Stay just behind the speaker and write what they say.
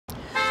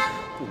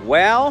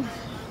Well,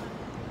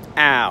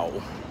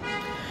 ow.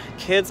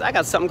 Kids, I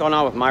got something going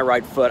on with my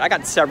right foot. I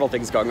got several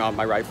things going on with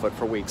my right foot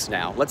for weeks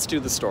now. Let's do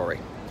the story.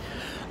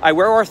 I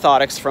wear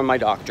orthotics from my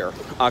doctor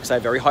because I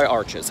have very high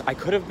arches. I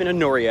could have been a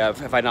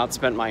Nureyev if I had not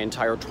spent my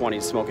entire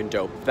 20s smoking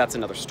dope. That's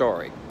another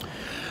story.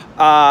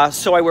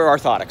 So I wear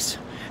orthotics.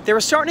 They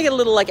were starting to get a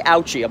little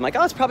ouchy. I'm like,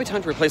 oh, it's probably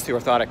time to replace the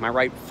orthotic.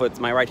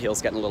 My right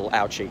heel's getting a little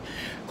ouchy.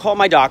 Call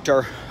my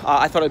doctor.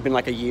 I thought it had been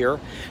like a year.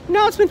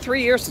 No, it's been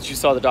 3 years since you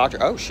saw the doctor.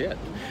 Oh, shit.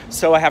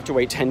 So I have to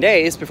wait 10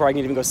 days before I can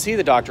even go see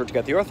the doctor to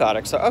get the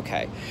orthotic. So,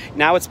 okay.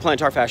 Now it's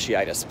plantar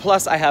fasciitis.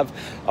 Plus, I have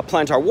a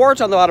plantar wart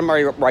on the bottom of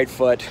my right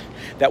foot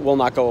that will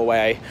not go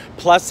away.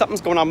 Plus,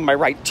 something's going on with my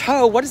right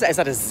toe. What is that? Is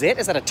that a zit?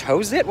 Is that a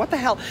toe zit? What the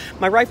hell?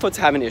 My right foot's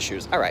having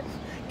issues. All right.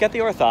 Get the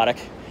orthotic.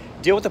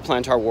 Deal with the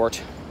plantar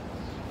wart.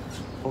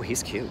 Oh,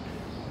 he's cute.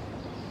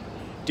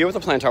 Deal with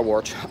the plantar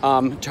wart.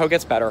 Toe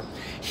gets better.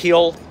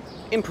 Heel,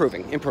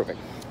 improving.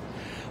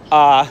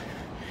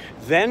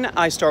 Then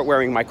I start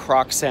wearing my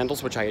Crocs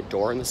sandals, which I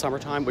adore in the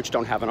summertime, which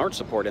don't have an arch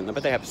support in them,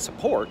 but they have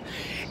support.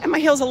 And my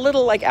heel's a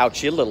little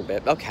ouchy, a little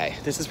bit. Okay,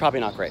 this is probably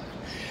not great.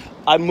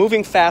 I'm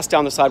moving fast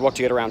down the sidewalk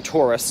to get around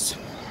tourists.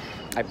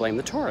 I blame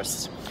the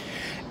tourists.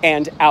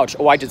 And ouch,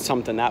 oh, I did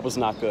something. That was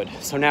not good.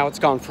 So now it's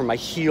gone from my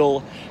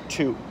heel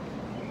to...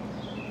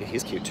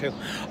 He's cute too.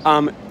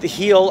 The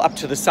heel up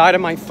to the side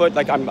of my foot,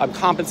 I'm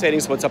compensating,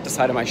 so it's up the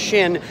side of my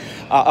shin,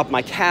 up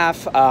my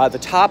calf, the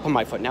top of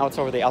my foot. Now it's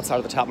over the outside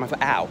of the top of my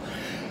foot. Ow.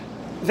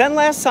 Then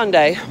last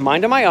Sunday,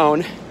 mind of my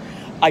own,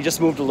 I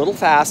just moved a little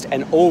fast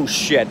and oh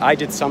shit, I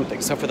did something.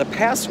 So for the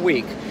past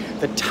week,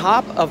 the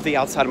top of the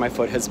outside of my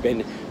foot has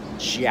been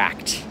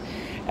jacked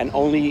and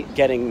only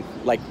getting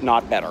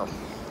not better.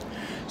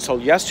 So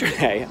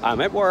yesterday,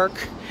 I'm at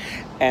work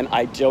and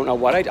I don't know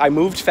what I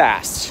moved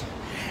fast.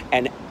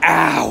 And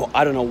ow,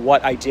 I don't know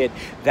what I did,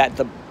 that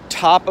the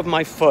top of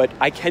my foot,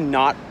 I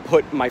cannot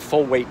put my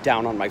full weight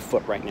down on my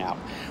foot right now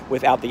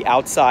without the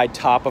outside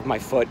top of my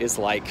foot is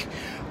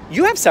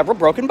you have several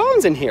broken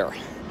bones in here.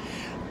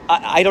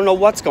 I don't know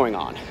what's going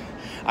on.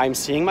 I'm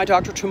seeing my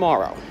doctor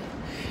tomorrow.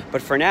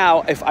 But for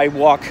now, if I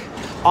walk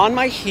on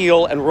my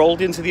heel and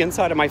rolled into the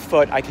inside of my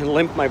foot, I can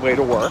limp my way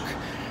to work,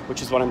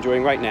 which is what I'm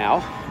doing right now.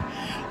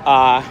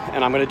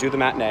 And I'm gonna do the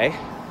matinee.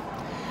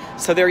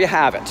 So there you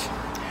have it.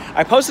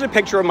 I posted a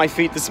picture of my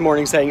feet this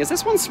morning saying, is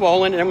this one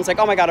swollen? And everyone's like,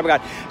 oh my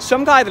God.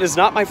 Some guy that is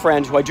not my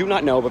friend, who I do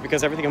not know, but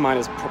because everything of mine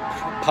is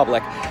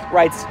public,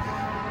 writes,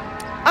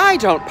 I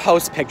don't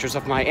post pictures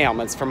of my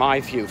ailments for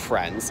my few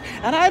friends.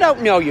 And I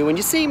don't know you, and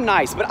you seem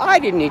nice, but I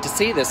didn't need to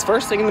see this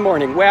first thing in the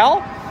morning.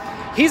 Well,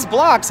 he's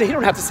blocked, so he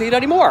don't have to see it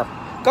anymore.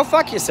 Go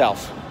fuck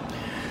yourself.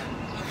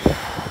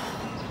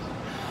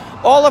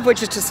 All of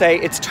which is to say,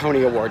 it's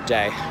Tony Award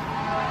Day.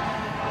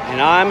 And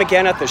I'm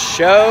again at the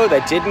show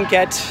that didn't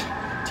get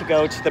to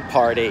go to the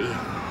party.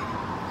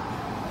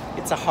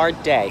 It's a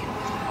hard day.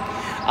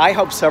 I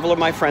hope several of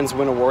my friends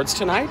win awards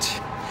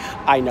tonight.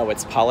 I know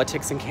it's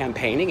politics and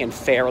campaigning and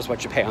fair is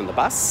what you pay on the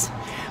bus,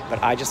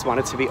 but I just want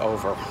it to be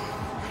over.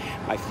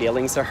 My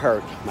feelings are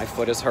hurt. My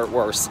foot is hurt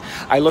worse.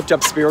 I looked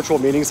up spiritual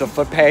meanings of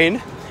foot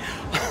pain.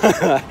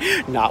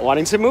 Not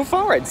wanting to move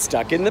forward,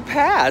 stuck in the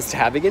past,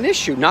 having an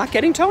issue, not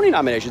getting Tony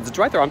nominations. It's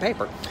right there on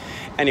paper.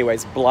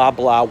 Anyways, blah,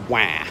 blah,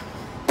 wah.